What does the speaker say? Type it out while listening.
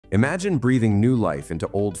Imagine breathing new life into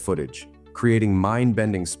old footage, creating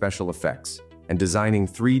mind-bending special effects, and designing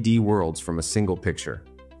 3D worlds from a single picture.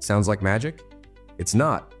 Sounds like magic? It's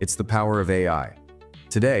not, it's the power of AI.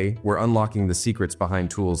 Today, we're unlocking the secrets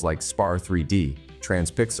behind tools like SPAR 3D,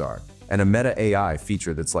 TransPixar, and a Meta AI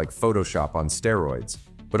feature that's like Photoshop on steroids,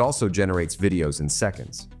 but also generates videos in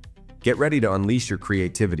seconds. Get ready to unleash your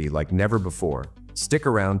creativity like never before. Stick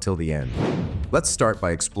around till the end. Let's start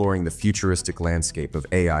by exploring the futuristic landscape of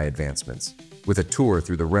AI advancements, with a tour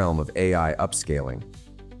through the realm of AI upscaling.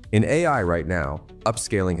 In AI right now,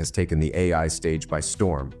 upscaling has taken the AI stage by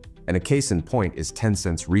storm, and a case in point is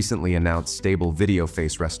Tencent's recently announced stable video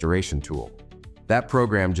face restoration tool. That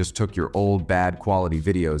program just took your old bad quality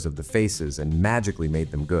videos of the faces and magically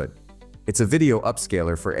made them good. It's a video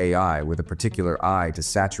upscaler for AI with a particular eye to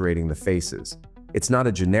saturating the faces. It's not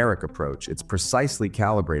a generic approach, it's precisely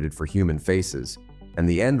calibrated for human faces, and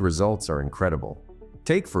the end results are incredible.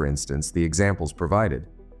 Take, for instance, the examples provided.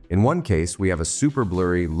 In one case, we have a super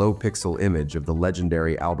blurry, low-pixel image of the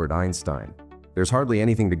legendary Albert Einstein. There's hardly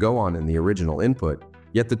anything to go on in the original input,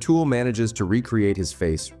 yet the tool manages to recreate his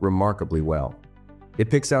face remarkably well. It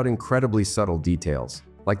picks out incredibly subtle details,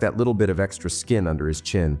 like that little bit of extra skin under his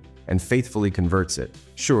chin, and faithfully converts it.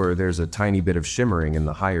 Sure, there's a tiny bit of shimmering in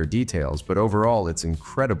the higher details, but overall it's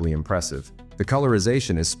incredibly impressive. The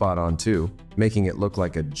colorization is spot on too, making it look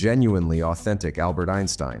like a genuinely authentic Albert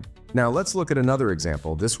Einstein. Now let's look at another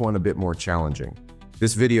example, this one a bit more challenging.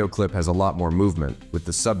 This video clip has a lot more movement, with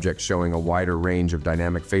the subject showing a wider range of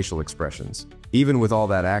dynamic facial expressions. Even with all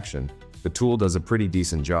that action, the tool does a pretty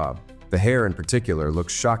decent job. The hair in particular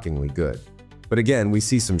looks shockingly good. But again, we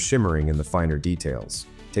see some shimmering in the finer details.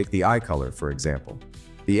 Take the eye color, for example.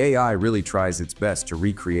 The AI really tries its best to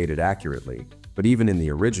recreate it accurately, but even in the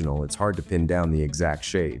original, it's hard to pin down the exact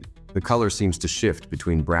shade. The color seems to shift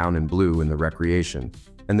between brown and blue in the recreation,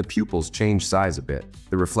 and the pupils change size a bit.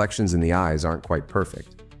 The reflections in the eyes aren't quite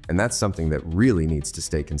perfect, and that's something that really needs to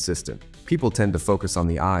stay consistent. People tend to focus on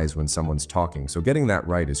the eyes when someone's talking, so getting that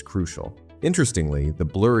right is crucial. Interestingly, the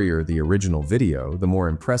blurrier the original video, the more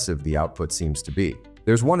impressive the output seems to be.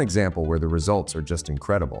 There's one example where the results are just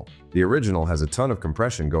incredible. The original has a ton of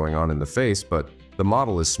compression going on in the face, but the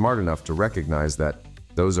model is smart enough to recognize that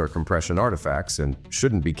those are compression artifacts and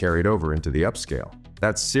shouldn't be carried over into the upscale.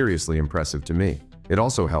 That's seriously impressive to me. It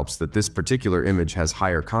also helps that this particular image has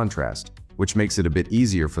higher contrast, which makes it a bit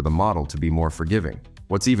easier for the model to be more forgiving.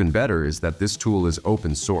 What's even better is that this tool is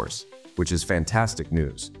open source, which is fantastic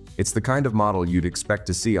news. It's the kind of model you'd expect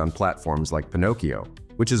to see on platforms like Pinocchio,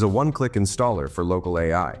 which is a one-click installer for local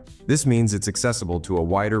AI. This means it's accessible to a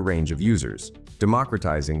wider range of users,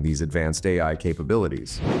 democratizing these advanced AI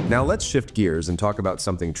capabilities. Now let's shift gears and talk about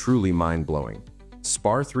something truly mind-blowing.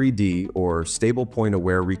 SPAR 3D, or Stable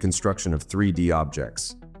Point-Aware Reconstruction of 3D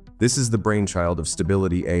Objects. This is the brainchild of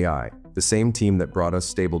Stability AI, the same team that brought us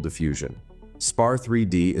Stable Diffusion. SPAR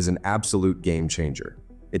 3D is an absolute game changer.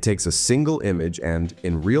 It takes a single image and,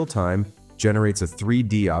 in real time, generates a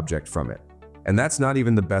 3D object from it. And that's not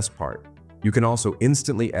even the best part. You can also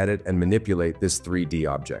instantly edit and manipulate this 3D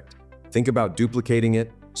object. Think about duplicating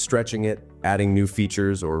it, stretching it, adding new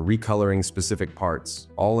features, or recoloring specific parts,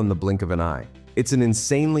 all in the blink of an eye. It's an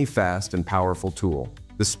insanely fast and powerful tool.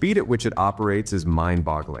 The speed at which it operates is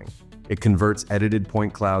mind-boggling. It converts edited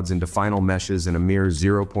point clouds into final meshes in a mere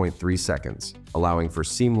 0.3 seconds, allowing for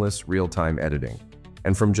seamless, real-time editing.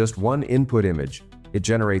 And from just one input image, it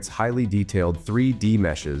generates highly detailed 3D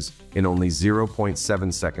meshes in only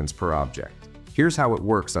 0.7 seconds per object. Here's how it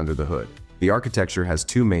works under the hood. The architecture has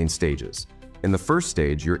two main stages. In the first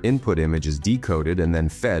stage, your input image is decoded and then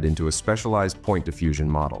fed into a specialized point diffusion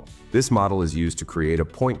model. This model is used to create a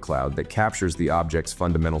point cloud that captures the object's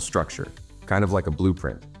fundamental structure, kind of like a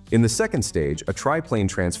blueprint. In the second stage, a triplane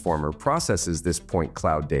transformer processes this point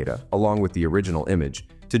cloud data, along with the original image,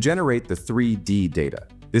 to generate the 3D data.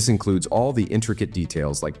 This includes all the intricate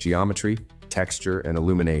details like geometry, texture, and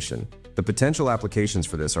illumination. The potential applications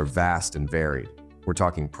for this are vast and varied. We're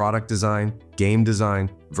talking product design, game design,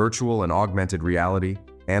 virtual and augmented reality,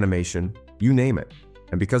 animation, you name it.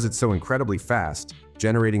 And because it's so incredibly fast,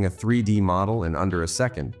 generating a 3D model in under a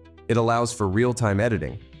second, it allows for real-time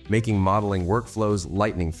editing, making modeling workflows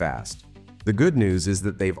lightning fast. The good news is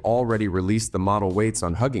that they've already released the model weights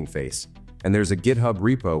on Hugging Face, and there's a GitHub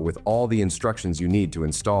repo with all the instructions you need to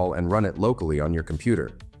install and run it locally on your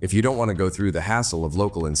computer. If you don't want to go through the hassle of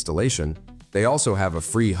local installation, they also have a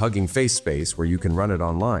free Hugging Face space where you can run it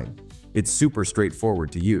online. It's super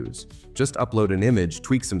straightforward to use. Just upload an image,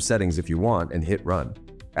 tweak some settings if you want, and hit run.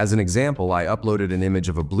 As an example, I uploaded an image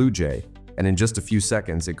of a blue jay, and in just a few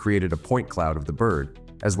seconds it created a point cloud of the bird,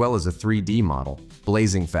 as well as a 3D model,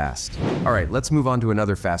 blazing fast. All right, let's move on to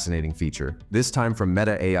another fascinating feature, this time from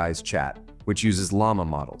Meta AI's chat, which uses llama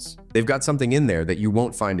models. They've got something in there that you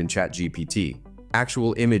won't find in ChatGPT,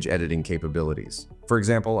 actual image editing capabilities. For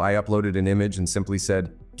example, I uploaded an image and simply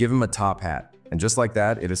said, give him a top hat. And just like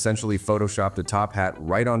that, it essentially photoshopped a top hat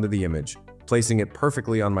right onto the image, placing it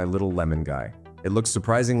perfectly on my little lemon guy. It looks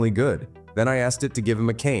surprisingly good. Then I asked it to give him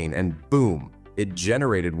a cane, and boom, it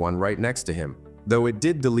generated one right next to him, though it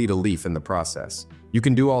did delete a leaf in the process. You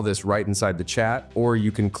can do all this right inside the chat, or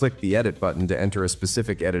you can click the edit button to enter a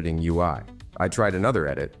specific editing UI. I tried another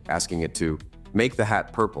edit, asking it to make the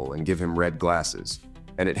hat purple and give him red glasses,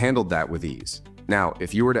 and it handled that with ease. Now,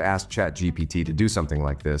 if you were to ask ChatGPT to do something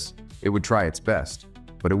like this, it would try its best,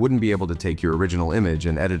 but it wouldn't be able to take your original image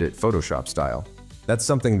and edit it Photoshop style. That's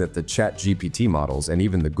something that the ChatGPT models and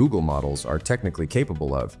even the Google models are technically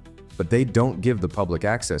capable of, but they don't give the public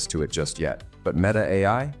access to it just yet. But Meta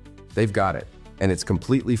AI, they've got it, and it's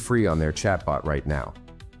completely free on their chatbot right now.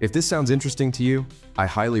 If this sounds interesting to you, I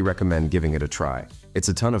highly recommend giving it a try. It's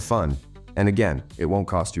a ton of fun, and again, it won't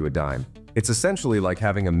cost you a dime. It's essentially like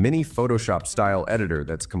having a mini Photoshop-style editor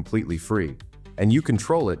that's completely free, and you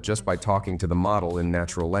control it just by talking to the model in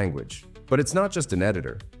natural language. But it's not just an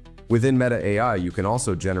editor. Within Meta AI, you can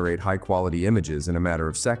also generate high-quality images in a matter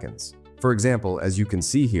of seconds. For example, as you can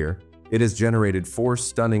see here, it has generated 4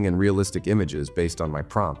 stunning and realistic images based on my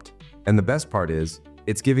prompt. And the best part is,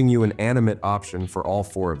 it's giving you an animate option for all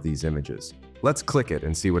 4 of these images. Let's click it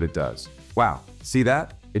and see what it does. Wow, see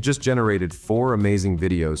that? It just generated 4 amazing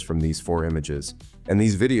videos from these 4 images, and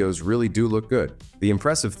these videos really do look good. The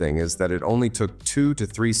impressive thing is that it only took 2 to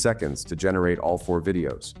 3 seconds to generate all 4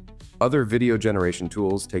 videos. Other video generation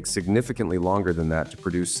tools take significantly longer than that to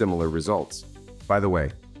produce similar results. By the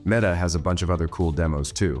way, Meta has a bunch of other cool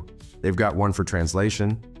demos too. They've got one for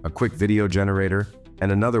translation, a quick video generator,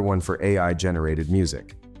 and another one for AI-generated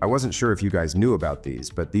music. I wasn't sure if you guys knew about these,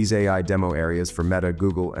 but these AI demo areas for Meta,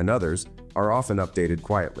 Google, and others are often updated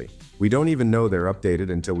quietly. We don't even know they're updated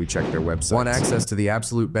until we check their website. Want access to the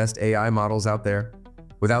absolute best AI models out there,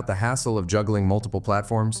 without the hassle of juggling multiple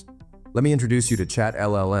platforms? Let me introduce you to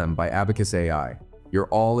ChatLLM by Abacus AI, your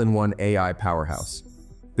all-in-one AI powerhouse.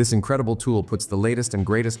 This incredible tool puts the latest and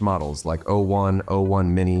greatest models like O1, O1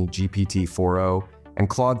 Mini, GPT-4o, and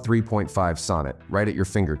Claude 3.5 Sonnet right at your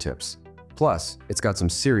fingertips. Plus, it's got some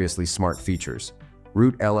seriously smart features.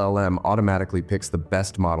 Root LLM automatically picks the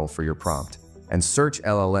best model for your prompt, and Search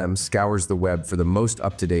LLM scours the web for the most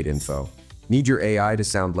up-to-date info. Need your AI to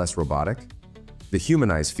sound less robotic? The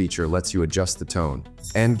Humanize feature lets you adjust the tone.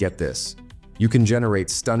 And get this, you can generate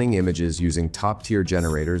stunning images using top-tier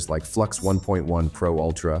generators like Flux 1.1 Pro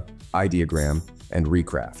Ultra, Ideogram, and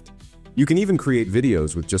Recraft. You can even create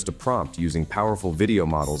videos with just a prompt using powerful video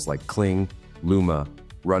models like Kling, Luma,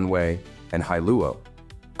 Runway, and Hailuo.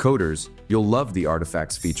 Coders, you'll love the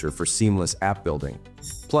Artifacts feature for seamless app building.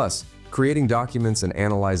 Plus, creating documents and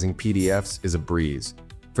analyzing PDFs is a breeze.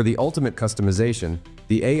 For the ultimate customization,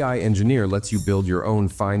 the AI engineer lets you build your own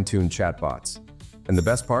fine-tuned chatbots. And the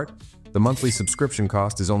best part? The monthly subscription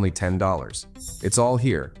cost is only $10. It's all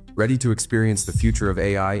here, ready to experience the future of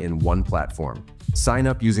AI in one platform. Sign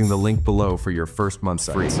up using the link below for your first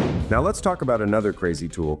month free. Now let's talk about another crazy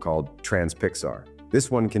tool called TransPixar.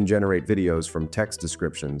 This one can generate videos from text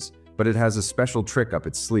descriptions, but it has a special trick up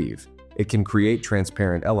its sleeve. It can create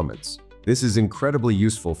transparent elements. This is incredibly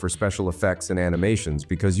useful for special effects and animations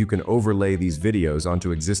because you can overlay these videos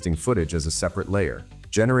onto existing footage as a separate layer.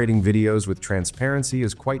 Generating videos with transparency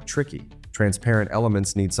is quite tricky. Transparent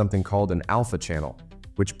elements need something called an alpha channel,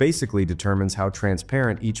 which basically determines how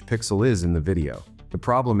transparent each pixel is in the video. The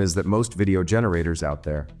problem is that most video generators out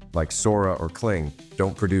there, like Sora or Kling,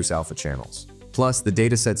 don't produce alpha channels. Plus, the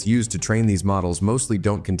datasets used to train these models mostly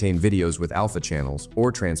don't contain videos with alpha channels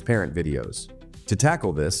or transparent videos. To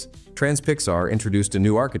tackle this, TransPixar introduced a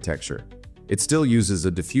new architecture. It still uses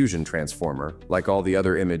a diffusion transformer, like all the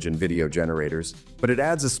other image and video generators, but it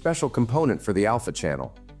adds a special component for the alpha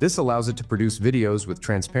channel. This allows it to produce videos with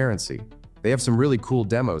transparency. They have some really cool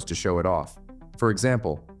demos to show it off. For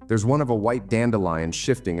example, there's one of a white dandelion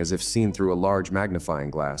shifting as if seen through a large magnifying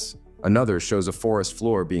glass. Another shows a forest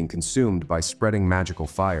floor being consumed by spreading magical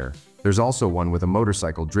fire. There's also one with a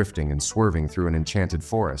motorcycle drifting and swerving through an enchanted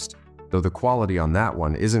forest, though the quality on that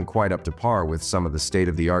one isn't quite up to par with some of the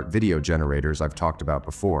state-of-the-art video generators I've talked about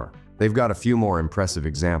before. They've got a few more impressive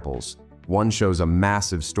examples. One shows a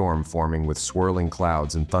massive storm forming with swirling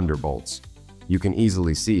clouds and thunderbolts. You can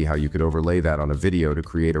easily see how you could overlay that on a video to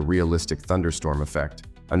create a realistic thunderstorm effect.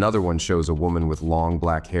 Another one shows a woman with long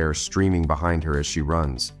black hair streaming behind her as she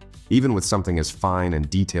runs. Even with something as fine and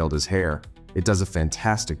detailed as hair, It does a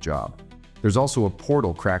fantastic job. There's also a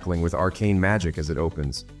portal crackling with arcane magic as it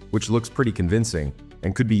opens, which looks pretty convincing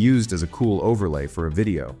and could be used as a cool overlay for a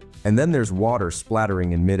video. And then there's water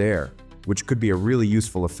splattering in midair, which could be a really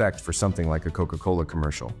useful effect for something like a Coca-Cola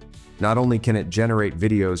commercial. Not only can it generate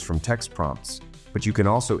videos from text prompts, but you can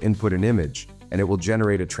also input an image and it will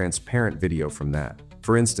generate a transparent video from that.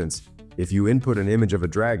 For instance, if you input an image of a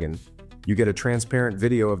dragon, you get a transparent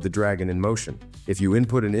video of the dragon in motion. If you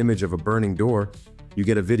input an image of a burning door, you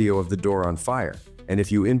get a video of the door on fire. And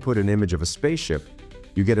if you input an image of a spaceship,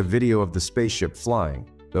 you get a video of the spaceship flying,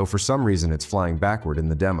 though for some reason it's flying backward in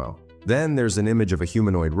the demo. Then there's an image of a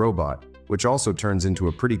humanoid robot, which also turns into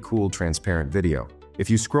a pretty cool transparent video. If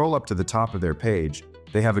you scroll up to the top of their page,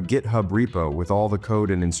 they have a GitHub repo with all the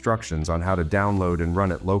code and instructions on how to download and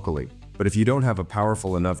run it locally. But if you don't have a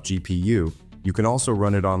powerful enough GPU, you can also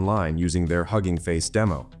run it online using their Hugging Face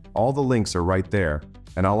demo. All the links are right there,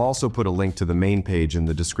 and I'll also put a link to the main page in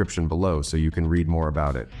the description below so you can read more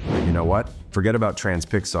about it. But you know what? Forget about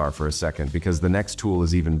TransPixar for a second because the next tool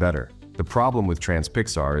is even better. The problem with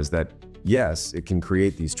TransPixar is that, yes, it can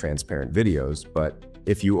create these transparent videos, but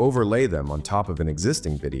if you overlay them on top of an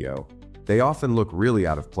existing video, they often look really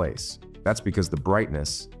out of place. That's because the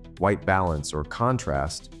brightness, white balance, or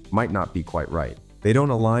contrast might not be quite right. They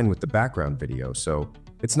don't align with the background video, so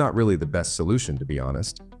it's not really the best solution, to be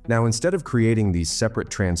honest. Now, instead of creating these separate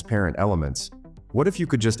transparent elements, what if you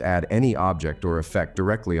could just add any object or effect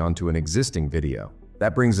directly onto an existing video?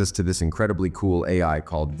 That brings us to this incredibly cool AI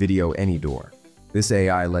called VideoAnyDoor. This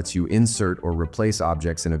AI lets you insert or replace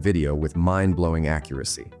objects in a video with mind-blowing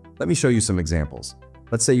accuracy. Let me show you some examples.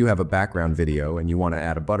 Let's say you have a background video and you want to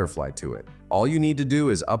add a butterfly to it. All you need to do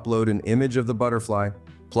is upload an image of the butterfly,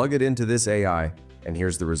 plug it into this AI, and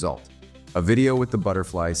here's the result. A video with the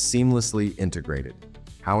butterfly seamlessly integrated.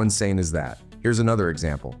 How insane is that? Here's another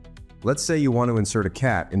example. Let's say you want to insert a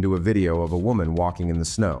cat into a video of a woman walking in the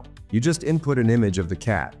snow. You just input an image of the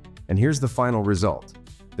cat, and here's the final result.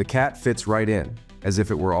 The cat fits right in, as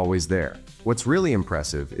if it were always there. What's really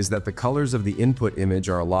impressive is that the colors of the input image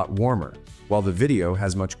are a lot warmer, while the video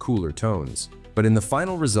has much cooler tones. But in the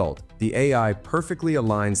final result, the AI perfectly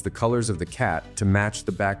aligns the colors of the cat to match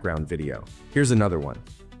the background video. Here's another one.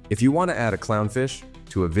 If you want to add a clownfish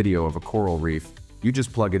to a video of a coral reef, you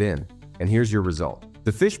just plug it in, and here's your result.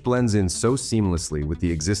 The fish blends in so seamlessly with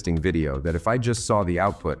the existing video that if I just saw the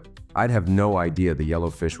output, I'd have no idea the yellow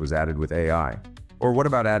fish was added with AI. Or what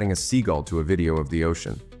about adding a seagull to a video of the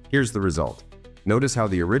ocean? Here's the result. Notice how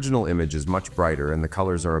the original image is much brighter and the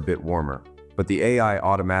colors are a bit warmer, but the AI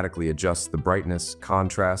automatically adjusts the brightness,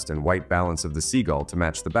 contrast, and white balance of the seagull to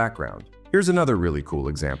match the background. Here's another really cool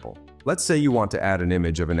example. Let's say you want to add an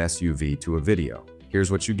image of an SUV to a video.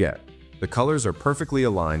 Here's what you get. The colors are perfectly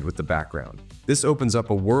aligned with the background. This opens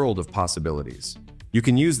up a world of possibilities. You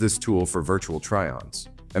can use this tool for virtual try-ons.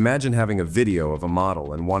 Imagine having a video of a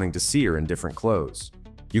model and wanting to see her in different clothes.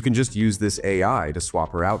 You can just use this AI to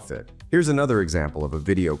swap her outfit. Here's another example of a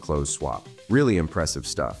video clothes swap. Really impressive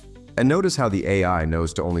stuff. And notice how the AI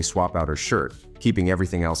knows to only swap out her shirt, keeping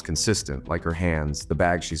everything else consistent, like her hands, the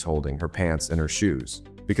bag she's holding, her pants, and her shoes.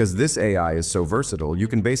 Because this AI is so versatile, you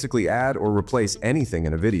can basically add or replace anything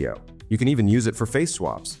in a video. You can even use it for face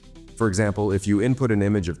swaps. For example, if you input an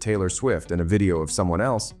image of Taylor Swift and a video of someone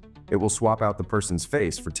else, it will swap out the person's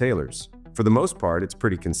face for Taylor's. For the most part, it's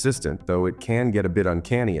pretty consistent, though it can get a bit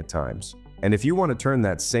uncanny at times. And if you want to turn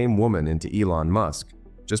that same woman into Elon Musk,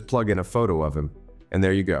 just plug in a photo of him, and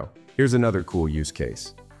there you go. Here's another cool use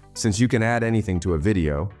case. Since you can add anything to a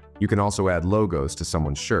video, you can also add logos to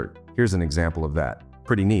someone's shirt. Here's an example of that.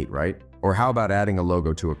 Pretty neat, right? Or how about adding a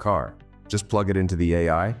logo to a car? Just plug it into the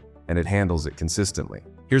AI, and it handles it consistently.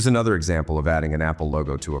 Here's another example of adding an Apple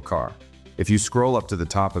logo to a car. If you scroll up to the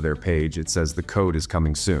top of their page, it says the code is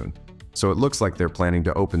coming soon. So it looks like they're planning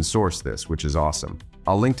to open source this, which is awesome.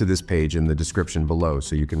 I'll link to this page in the description below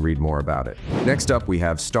so you can read more about it. Next up, we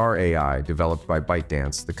have SPAR AI, developed by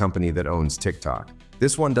ByteDance, the company that owns TikTok.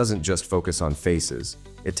 This one doesn't just focus on faces,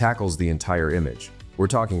 it tackles the entire image. We're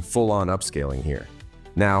talking full-on upscaling here.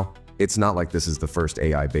 Now, it's not like this is the first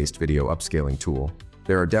AI-based video upscaling tool.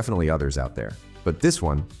 There are definitely others out there. But this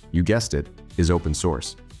one, you guessed it, is open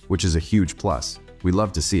source, which is a huge plus. We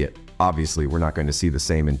love to see it. Obviously, we're not going to see the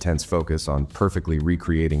same intense focus on perfectly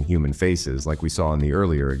recreating human faces like we saw in the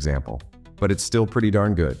earlier example, but it's still pretty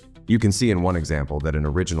darn good. You can see in one example that an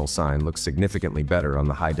original sign looks significantly better on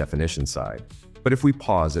the high-definition side. But if we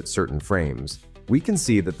pause at certain frames, we can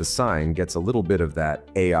see that the sign gets a little bit of that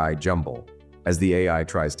AI jumble, as the AI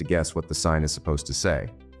tries to guess what the sign is supposed to say.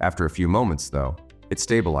 After a few moments, though, it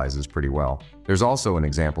stabilizes pretty well. There's also an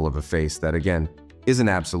example of a face that, again, isn't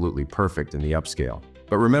absolutely perfect in the upscale.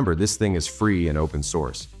 But remember, this thing is free and open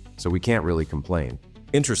source, so we can't really complain.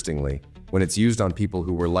 Interestingly, when it's used on people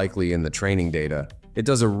who were likely in the training data, it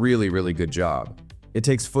does a really good job. It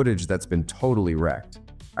takes footage that's been totally wrecked.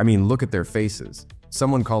 I mean, look at their faces.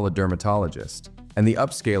 Someone call a dermatologist. And the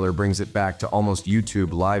upscaler brings it back to almost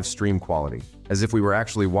YouTube live stream quality, as if we were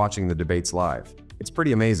actually watching the debates live. It's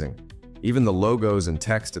pretty amazing. Even the logos and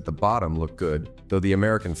text at the bottom look good, though the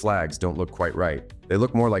American flags don't look quite right. They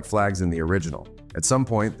look more like flags in the original. At some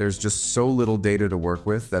point, there's just so little data to work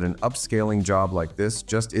with that an upscaling job like this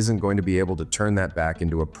just isn't going to be able to turn that back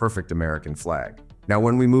into a perfect American flag. Now,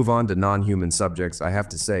 when we move on to non-human subjects, I have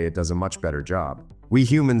to say it does a much better job. We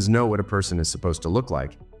humans know what a person is supposed to look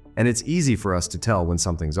like, and it's easy for us to tell when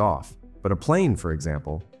something's off. But a plane, for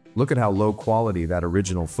example, look at how low quality that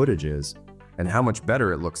original footage is, and how much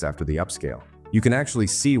better it looks after the upscale. You can actually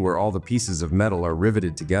see where all the pieces of metal are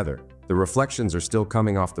riveted together. The reflections are still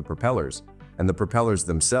coming off the propellers, and the propellers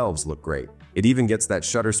themselves look great. It even gets that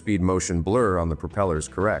shutter speed motion blur on the propellers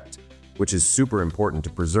correct, which is super important to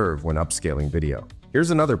preserve when upscaling video.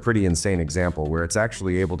 Here's another pretty insane example where it's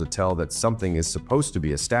actually able to tell that something is supposed to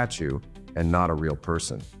be a statue and not a real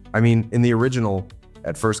person. I mean, in the original,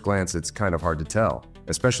 at first glance, it's kind of hard to tell,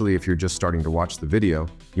 especially if you're just starting to watch the video.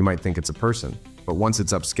 You might think it's a person, but once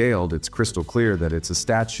it's upscaled, it's crystal clear that it's a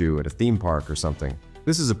statue at a theme park or something.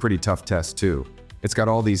 This is a pretty tough test too. It's got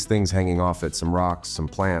all these things hanging off it, some rocks, some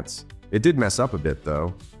plants. It did mess up a bit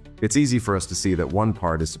though. It's easy for us to see that one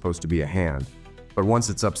part is supposed to be a hand, but once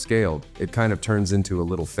it's upscaled, it kind of turns into a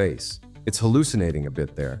little face. It's hallucinating a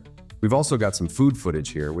bit there. We've also got some food footage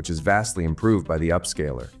here, which is vastly improved by the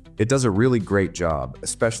upscaler. It does a really great job,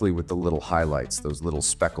 especially with the little highlights, those little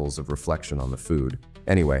speckles of reflection on the food.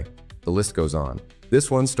 Anyway, the list goes on.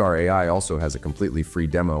 This one, SPAR AI, also has a completely free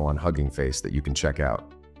demo on Hugging Face that you can check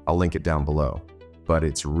out. I'll link it down below. But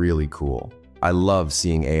it's really cool. I love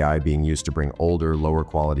seeing AI being used to bring older, lower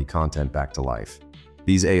quality content back to life.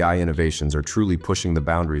 These AI innovations are truly pushing the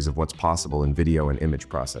boundaries of what's possible in video and image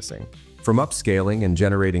processing. From upscaling and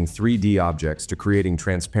generating 3D objects to creating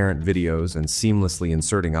transparent videos and seamlessly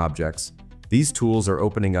inserting objects, these tools are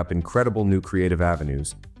opening up incredible new creative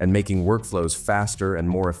avenues and making workflows faster and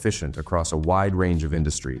more efficient across a wide range of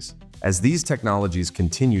industries. As these technologies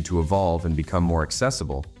continue to evolve and become more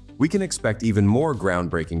accessible, we can expect even more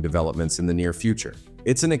groundbreaking developments in the near future.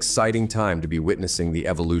 It's an exciting time to be witnessing the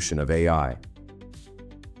evolution of AI,